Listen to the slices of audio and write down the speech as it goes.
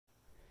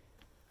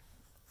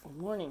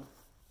Good morning.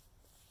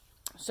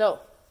 So,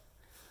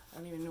 I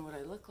don't even know what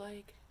I look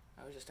like.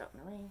 I was just out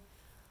in the rain.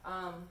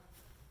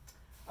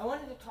 I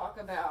wanted to talk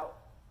about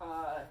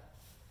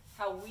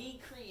how we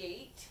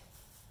create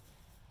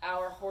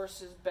our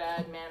horse's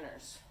bad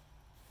manners.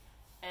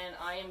 And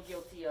I am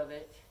guilty of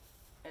it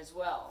as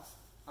well.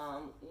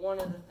 One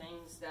of the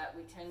things that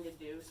we tend to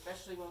do,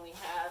 especially when we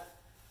have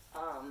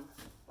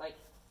like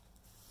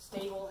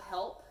stable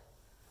help,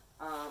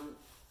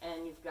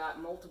 and you've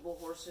got multiple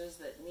horses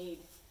that need,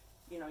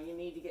 you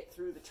need to get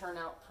through the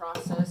turnout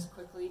process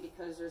quickly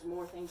because there's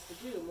more things to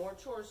do, more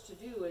chores to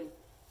do, and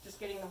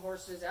just getting the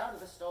horses out of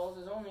the stalls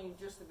is only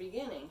just the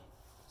beginning.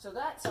 So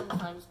that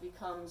sometimes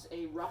becomes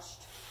a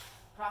rushed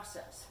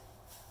process.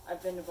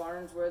 I've been to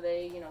barns where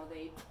they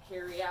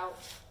carry out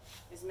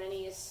as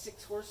many as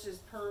 6 horses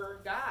per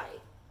guy.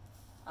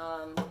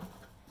 And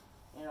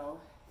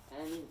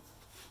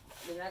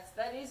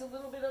that is a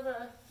little bit of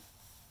a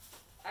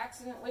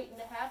accident waiting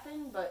to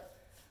happen, but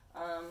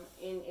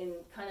in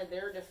kind of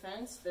their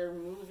defense, they're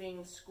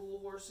moving school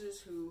horses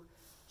who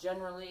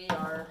generally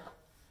are,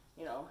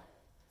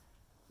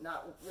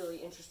 not really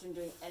interested in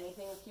doing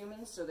anything with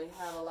humans, so they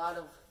have a lot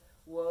of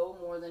woe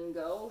more than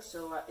go.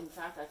 So in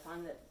fact, I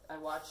find that I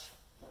watch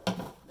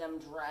them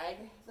drag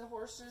the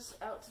horses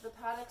out to the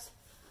paddocks.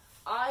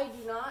 I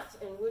do not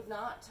and would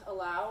not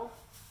allow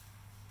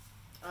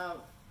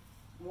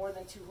more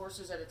than 2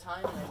 horses at a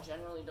time, and I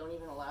generally don't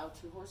even allow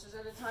 2 horses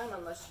at a time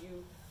unless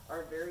you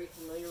are very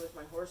familiar with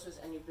my horses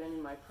and you've been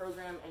in my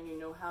program and you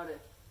know how to,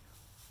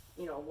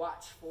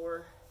 watch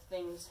for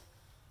things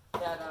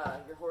that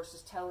your horse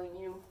is telling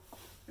you.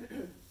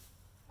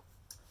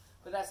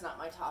 But that's not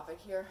my topic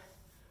here.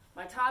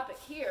 My topic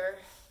here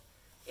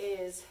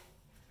is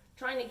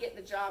trying to get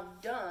the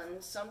job done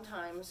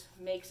sometimes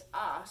makes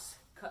us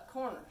cut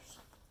corners.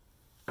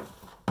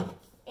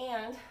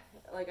 And,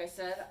 like I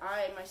said,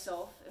 I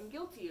myself am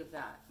guilty of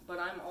that. But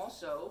I'm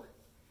also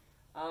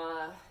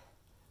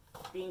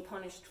being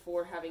punished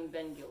for having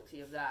been guilty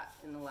of that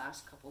in the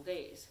last couple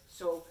days.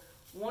 So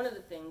one of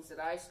the things that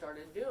I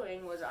started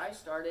doing was I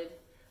started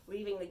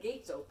leaving the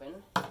gates open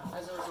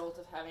as a result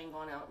of having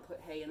gone out and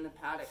put hay in the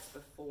paddocks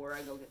before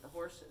I go get the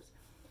horses.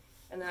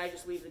 And then I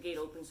just leave the gate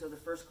open so the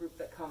first group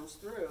that comes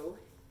through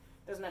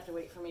doesn't have to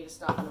wait for me to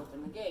stop and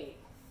open the gate.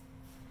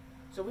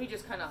 So we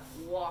just kind of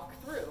walk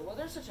through. Well,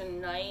 there's such a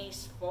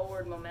nice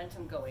forward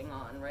momentum going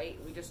on, right?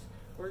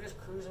 We're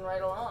just cruising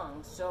right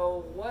along.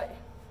 So what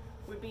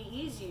would be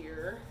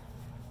easier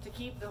to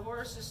keep the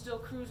horses still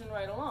cruising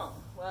right along?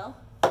 Well,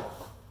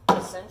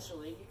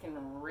 essentially, you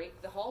can rake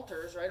the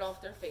halters right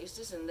off their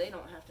faces and they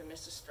don't have to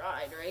miss a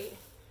stride, right?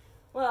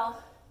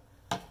 Well,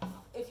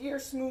 if you're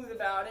smooth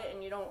about it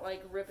and you don't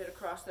rip it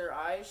across their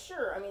eyes,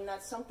 sure. I mean,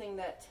 that's something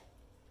that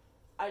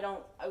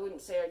I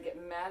wouldn't say I'd get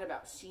mad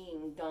about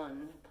seeing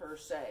done per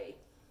se.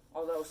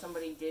 Although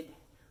somebody did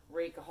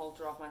rake a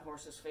halter off my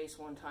horse's face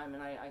one time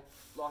and I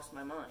lost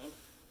my mind.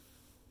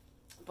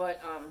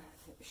 But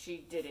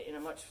she did it in a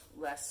much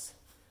less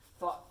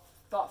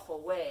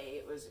thoughtful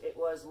way. It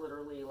was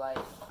literally like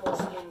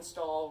horse in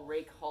stall,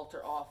 rake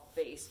halter off,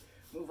 face,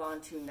 move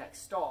on to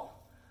next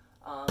stall.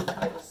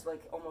 It was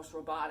like almost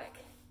robotic,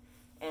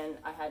 and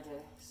I had to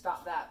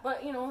stop that.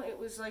 But it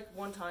was like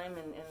one time,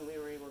 and we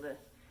were able to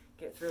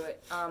get through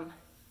it.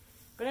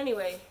 But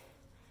anyway,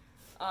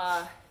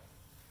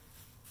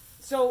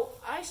 so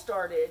I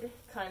started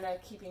kind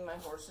of keeping my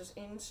horses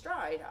in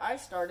stride. I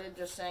started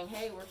just saying,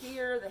 hey, we're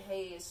here, the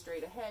hay is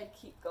straight ahead,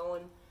 keep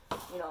going,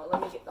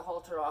 let me get the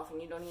halter off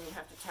and you don't even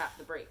have to tap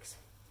the brakes.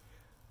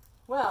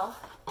 Well,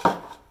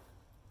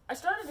 I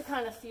started to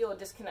kind of feel a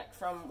disconnect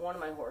from one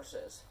of my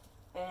horses,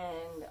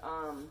 and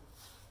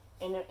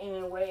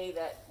in a way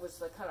that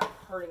was kind of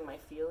hurting my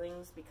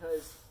feelings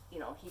because,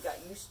 he got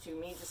used to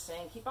me just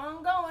saying, keep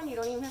on going, you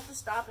don't even have to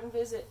stop and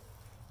visit.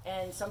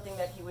 And something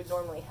that he would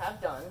normally have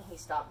done, he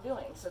stopped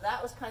doing. So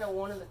that was kind of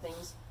one of the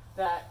things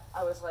that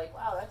I was like,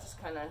 wow, that just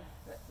kind of,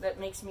 that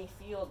makes me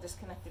feel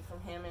disconnected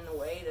from him in a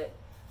way that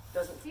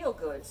doesn't feel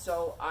good.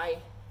 So I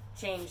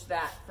changed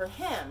that for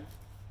him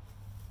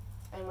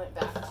and went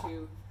back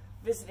to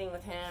visiting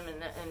with him,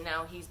 and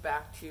now he's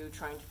back to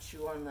trying to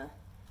chew on the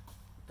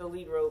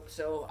lead rope,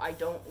 so I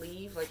don't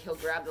leave. He'll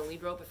grab the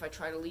lead rope if I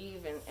try to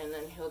leave, and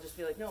then he'll just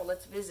be like, no,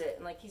 let's visit.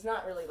 And he's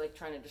not really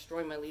trying to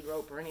destroy my lead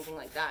rope or anything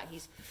like that.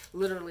 He's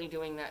literally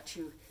doing that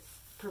to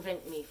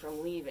prevent me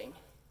from leaving.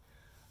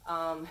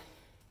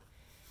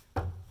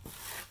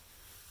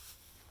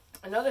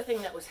 Another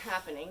thing that was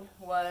happening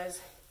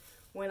was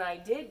when I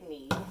did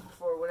need,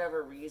 for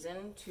whatever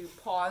reason, to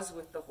pause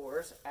with the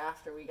horse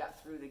after we got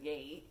through the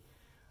gate,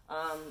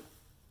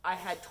 I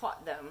had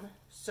taught them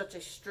such a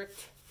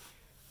strict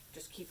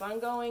just keep on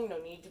going, no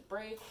need to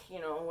brake,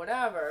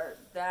 whatever,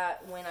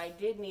 that when I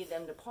did need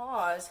them to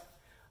pause,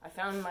 I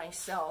found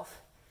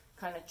myself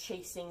kind of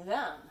chasing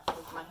them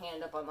with my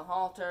hand up on the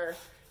halter,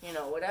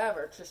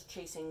 whatever, just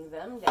chasing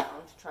them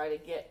down to try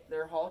to get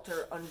their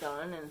halter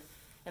undone.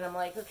 And I'm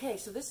like, okay,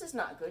 so this is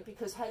not good,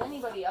 because had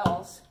anybody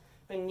else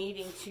been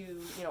needing to,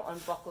 you know,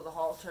 unbuckle the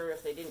halter.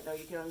 If they didn't know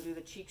you can undo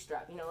the cheek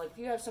strap. You know, like if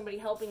you have somebody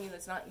helping you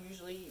that's not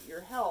usually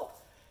your help,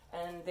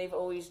 and they've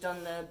always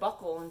done the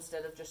buckle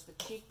instead of just the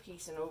cheek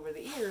piece and over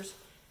the ears,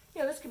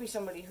 you know, this could be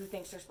somebody who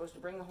thinks they're supposed to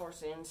bring the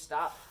horse in,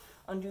 stop,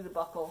 undo the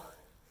buckle,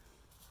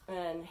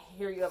 and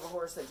here you have a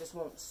horse that just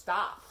won't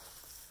stop.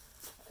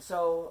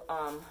 So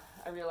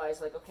I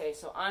realized, like, okay,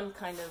 so I'm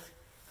kind of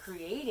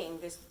creating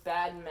this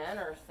bad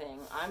manner thing.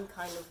 I'm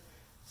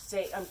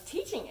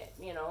teaching it,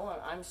 you know.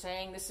 I'm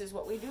saying this is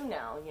what we do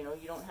now. You know,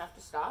 you don't have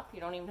to stop. You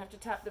don't even have to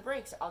tap the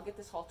brakes. I'll get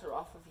this halter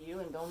off of you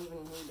and don't even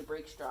need to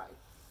brake stride.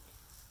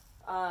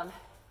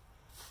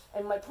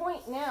 And my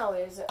point now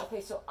is,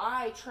 okay, so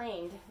I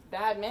trained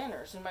bad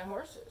manners in my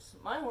horses.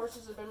 My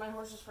horses have been my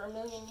horses for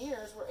 1,000,000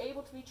 years. We're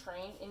able to be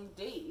trained in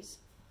days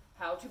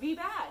how to be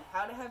bad,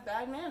 how to have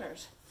bad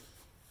manners.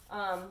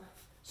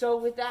 So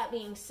with that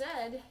being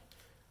said,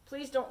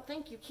 please don't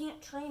think you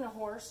can't train a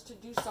horse to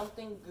do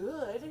something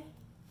good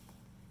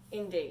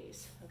in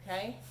days,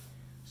 okay?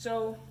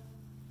 So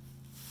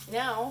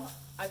now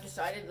I've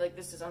decided, like,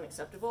 this is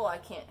unacceptable. I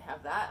can't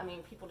have that. I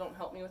mean, people don't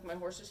help me with my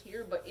horses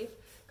here, but if,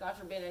 God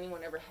forbid,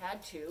 anyone ever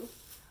had to,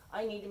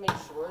 I need to make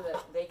sure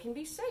that they can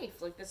be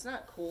safe. Like, that's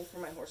not cool for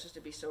my horses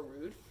to be so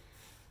rude.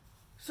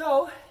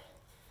 So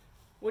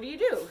what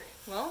do?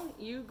 Well,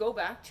 you go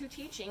back to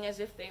teaching as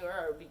if they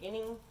are a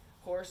beginning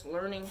horse,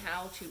 learning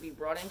how to be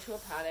brought into a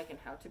paddock and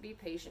how to be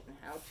patient and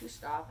how to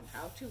stop and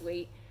how to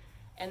wait.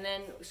 And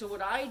then, so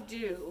what I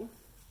do,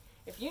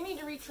 if you need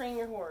to retrain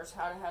your horse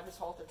how to have his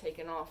halter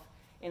taken off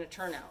in a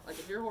turnout, like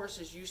if your horse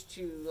is used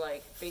to,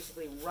 like,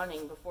 basically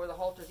running before the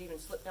halter's even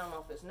slipped down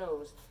off his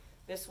nose,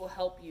 this will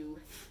help you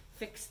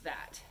fix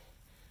that,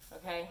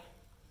 okay?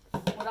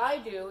 What I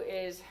do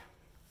is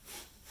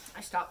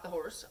I stop the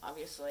horse,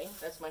 obviously.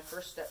 That's my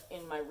first step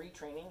in my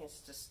retraining, is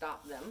to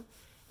stop them,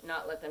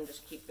 not let them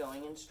just keep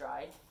going in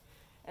stride.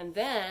 And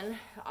then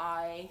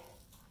I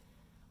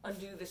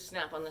undo the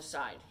snap on the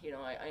side. You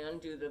know, I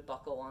undo the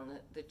buckle on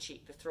the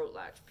cheek, the throat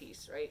latch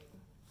piece, right?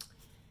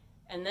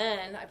 And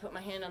then I put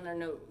my hand on their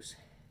nose.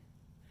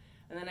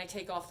 And then I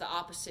take off the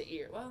opposite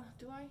ear. Well,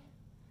 do I?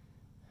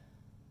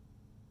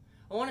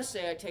 I want to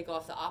say I take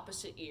off the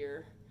opposite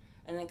ear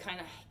and then kind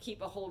of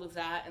keep a hold of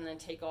that and then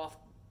take off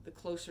the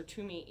closer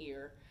to me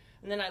ear.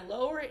 And then I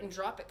lower it and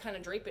drop it, kind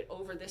of drape it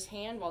over this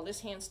hand while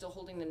this hand's still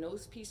holding the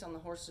nose piece on the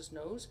horse's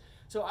nose.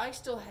 So I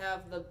still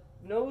have the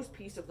nose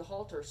piece of the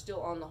halter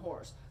still on the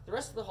horse. The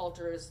rest of the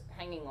halter is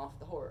hanging off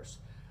the horse.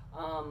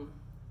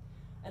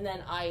 And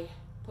then I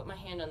put my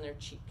hand on their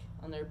cheek,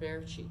 on their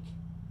bare cheek.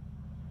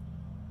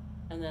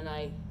 And then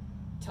I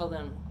tell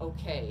them,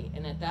 okay.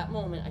 And at that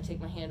moment, I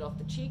take my hand off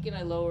the cheek and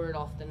I lower it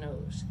off the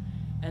nose.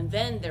 And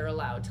then they're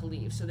allowed to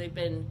leave. So they've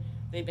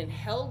been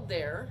held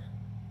there.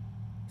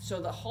 So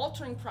the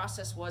haltering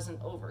process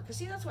wasn't over. Because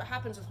see, that's what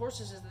happens with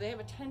horses, is that they have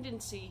a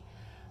tendency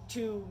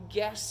to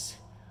guess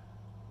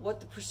what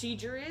the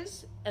procedure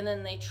is, and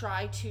then they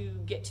try to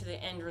get to the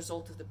end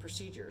result of the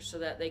procedure so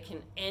that they can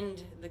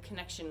end the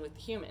connection with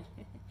the human.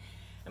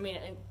 I mean,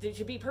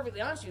 to be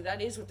perfectly honest with you,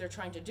 that is what they're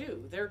trying to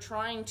do. They're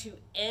trying to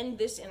end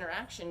this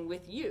interaction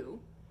with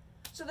you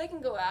so they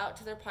can go out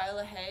to their pile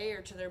of hay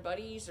or to their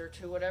buddies or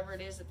to whatever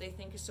it is that they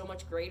think is so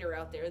much greater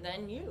out there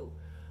than you.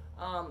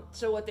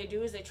 So what they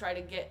do is they try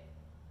to get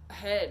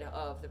ahead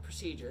of the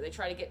procedure. They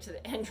try to get to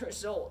the end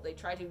result. They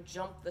try to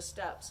jump the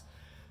steps.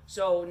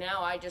 So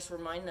now I just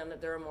remind them that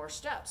there are more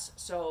steps.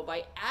 So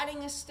by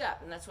adding a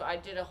step, and that's what I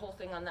did a whole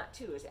thing on that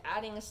too, is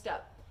adding a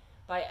step.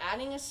 By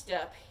adding a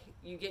step,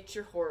 you get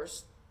your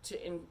horse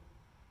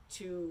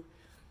to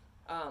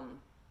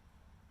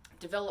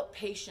develop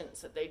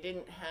patience that they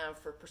didn't have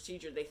for a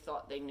procedure they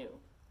thought they knew.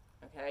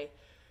 Okay?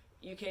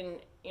 You can,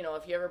 you know,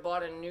 if you ever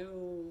bought a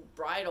new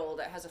bridle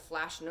that has a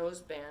flash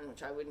noseband,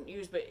 which I wouldn't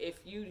use, but if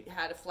you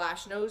had a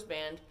flash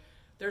noseband,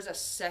 there's a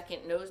second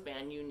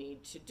noseband you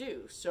need to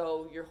do.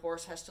 So your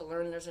horse has to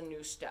learn there's a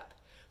new step.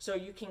 So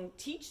you can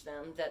teach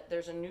them that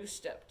there's a new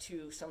step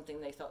to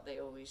something they thought they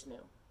always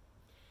knew.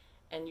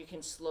 And you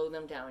can slow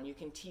them down. You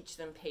can teach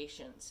them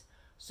patience.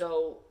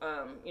 So,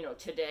 you know,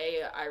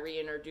 today I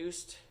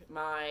reintroduced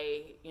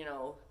my, you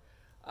know,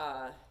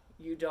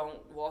 you don't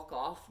walk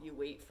off, you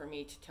wait for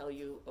me to tell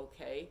you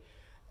okay.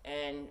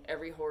 And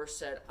every horse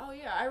said, oh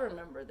yeah, I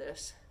remember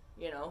this,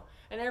 you know.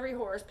 And every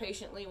horse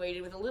patiently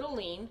waited with a little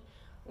lean.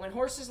 When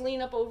horses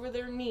lean up over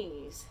their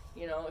knees,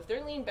 you know, if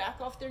they're leaned back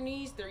off their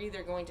knees, they're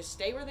either going to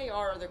stay where they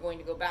are or they're going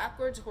to go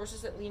backwards.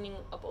 Horses that leaning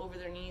up over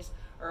their knees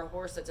are a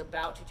horse that's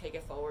about to take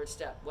a forward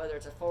step, whether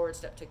it's a forward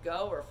step to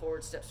go or a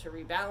forward step to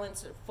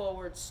rebalance, or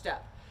forward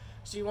step.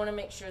 So you want to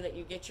make sure that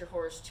you get your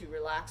horse to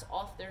relax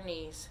off their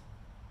knees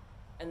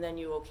and then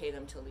you okay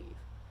them to leave.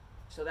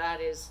 So that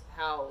is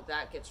how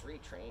that gets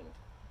retrained.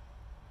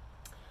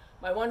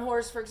 My one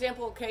horse, for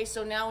example, okay,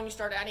 so now when you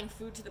start adding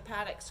food to the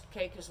paddocks,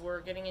 okay, because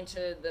we're getting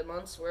into the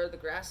months where the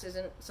grass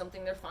isn't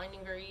something they're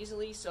finding very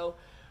easily, so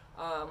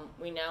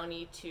we now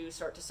need to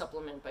start to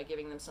supplement by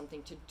giving them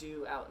something to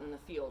do out in the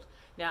field.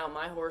 Now,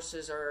 my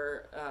horses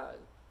are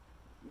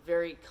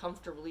very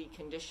comfortably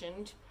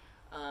conditioned.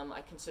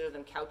 I consider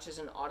them couches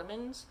and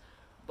ottomans,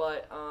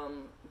 but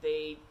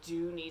they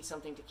do need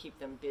something to keep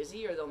them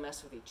busy, or they'll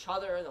mess with each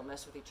other. They'll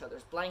mess with each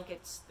other's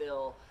blankets.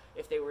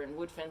 If they were in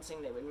wood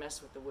fencing, they would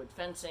mess with the wood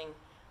fencing.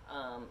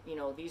 You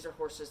know, these are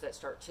horses that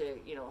start to,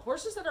 you know,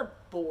 horses that are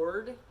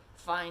bored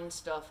find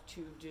stuff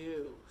to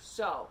do.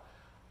 So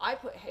I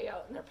put hay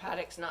out in their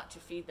paddocks not to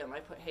feed them. I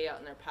put hay out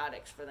in their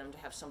paddocks for them to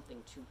have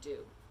something to do.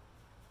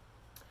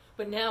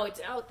 But now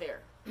it's out there.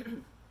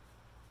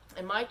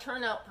 And my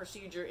turnout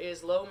procedure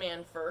is low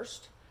man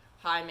first,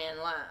 high man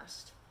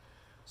last.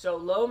 So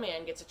low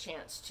man gets a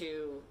chance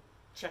to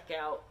check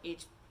out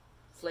each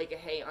flake of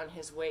hay on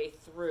his way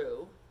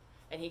through,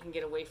 and he can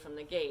get away from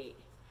the gate.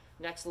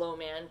 Next low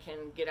man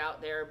can get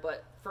out there,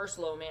 but first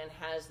low man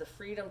has the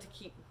freedom to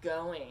keep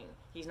going.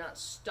 He's not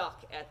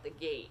stuck at the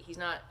gate. He's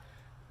not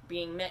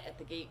being met at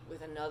the gate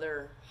with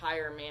another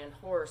higher man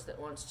horse that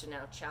wants to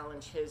now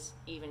challenge his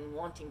even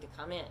wanting to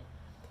come in.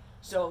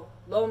 So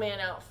low man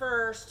out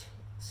first,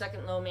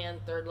 second low man,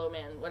 third low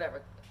man,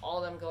 whatever.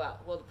 All of them go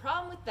out. Well, the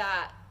problem with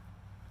that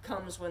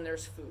comes when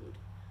there's food.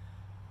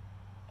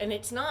 And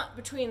it's not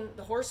between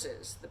the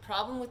horses. The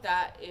problem with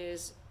that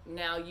is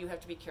now you have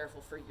to be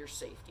careful for your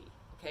safety.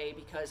 Okay,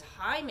 because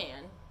high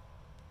man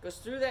goes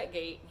through that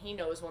gate, he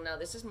knows, well, now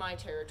this is my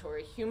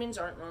territory. Humans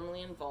aren't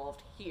normally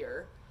involved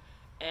here,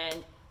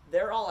 and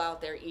they're all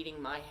out there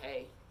eating my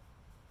hay.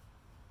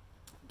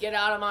 Get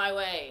out of my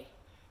way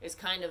is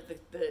kind of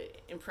the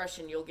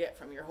impression you'll get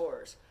from your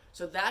horse.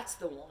 So that's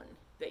the one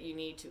that you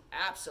need to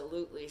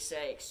absolutely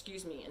say,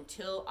 excuse me,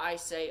 until I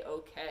say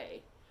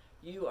okay,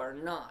 you are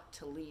not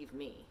to leave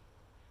me.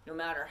 No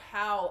matter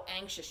how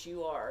anxious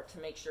you are to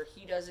make sure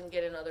he doesn't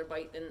get another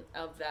bite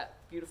of that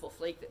beautiful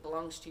flake that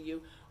belongs to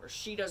you, or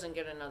she doesn't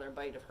get another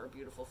bite of her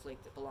beautiful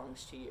flake that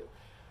belongs to you.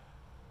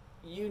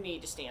 You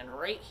need to stand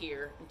right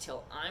here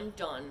until I'm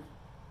done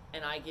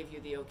and I give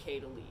you the okay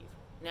to leave.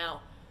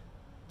 Now,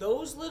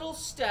 those little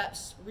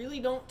steps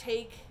really don't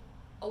take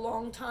a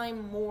long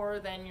time more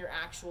than your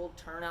actual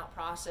turnout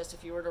process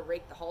if you were to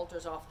rake the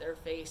halters off their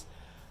face.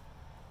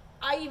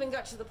 I even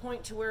got to the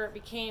point to where it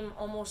became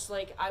almost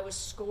like I was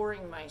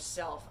scoring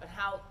myself and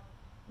how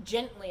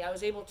gently I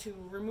was able to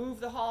remove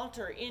the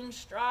halter in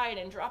stride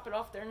and drop it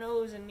off their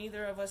nose, and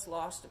neither of us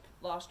lost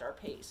our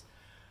pace.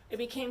 It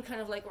became kind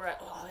of like,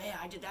 oh yeah,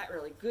 I did that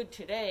really good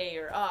today,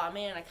 or oh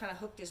man, I kind of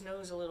hooked his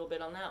nose a little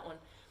bit on that one.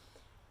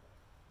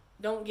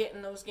 Don't get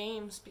in those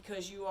games,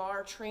 because you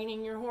are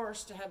training your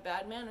horse to have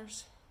bad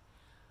manners.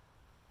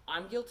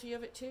 I'm guilty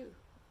of it too.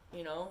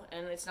 You know,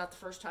 and it's not the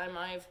first time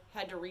I've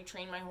had to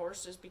retrain my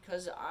horses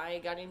because I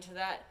got into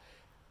that.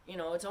 You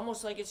know, it's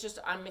almost like it's just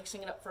I'm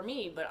mixing it up for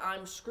me, but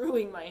I'm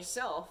screwing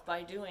myself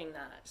by doing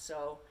that.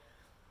 So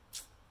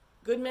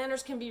good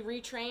manners can be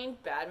retrained,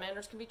 bad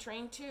manners can be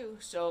trained too.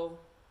 So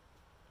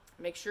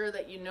make sure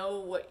that you know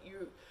what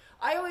you...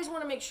 I always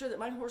want to make sure that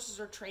my horses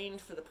are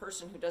trained for the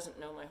person who doesn't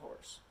know my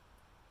horse.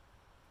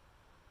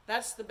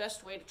 That's the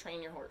best way to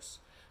train your horse.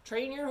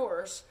 Train your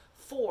horse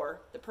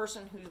for the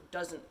person who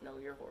doesn't know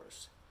your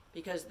horse,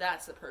 because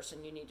that's the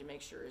person you need to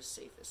make sure is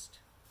safest.